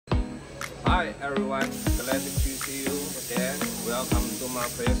Hi everyone, glad to see you again. Welcome to my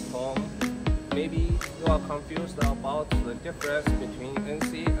place home. Maybe you are confused about the difference between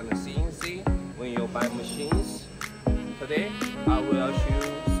NC and CNC when you buy machines. Today, I will show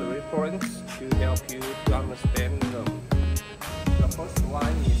you 3 points to help you to understand them. The first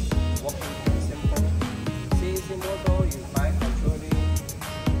one is working principle. CNC model is by controlling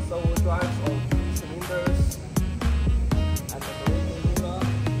servo drives or cylinders and the braking lever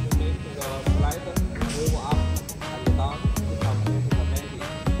to make the slider move up and down to complete the bending.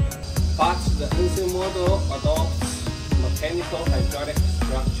 But the NC model adopts mechanical hydraulic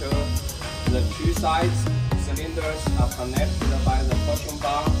structure. The 2 sides cylinders are connected by the pushing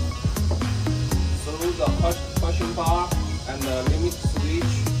bar. Through the pushing bar and the limit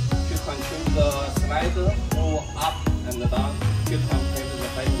switch to control the slider move up and down to complete the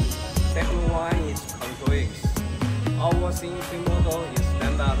bending. Second one is control X. Our CNC model is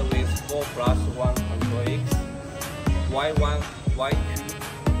standard with 4+1 control X, Y1, Y2,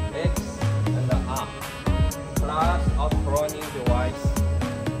 X, and R, plus auto-running device.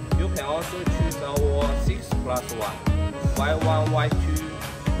 You can also choose our 6+1, Y1, Y2,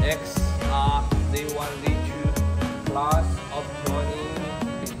 X, R, Z1, Z2, plus auto-running.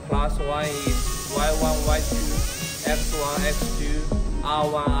 Plus 1 is Y1, Y2, X1, X2,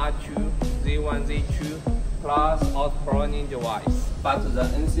 R1, R2, Z1, Z2, plus auto-running device. But the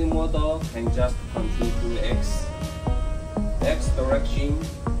NC model can just control 2X, X direction,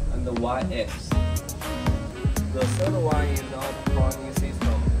 and Y-X. The third one is the auto-running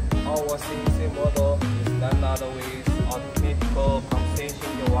system. Our CNC model is standard with automatic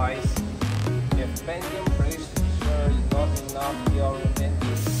compensation device. If bending pressure is not enough during bending,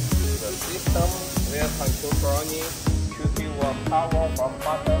 the system will control running to give a power from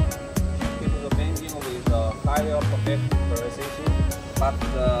bottom to keep the bending with a higher perfect precision. But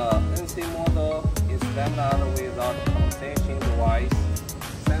the NC model is standard without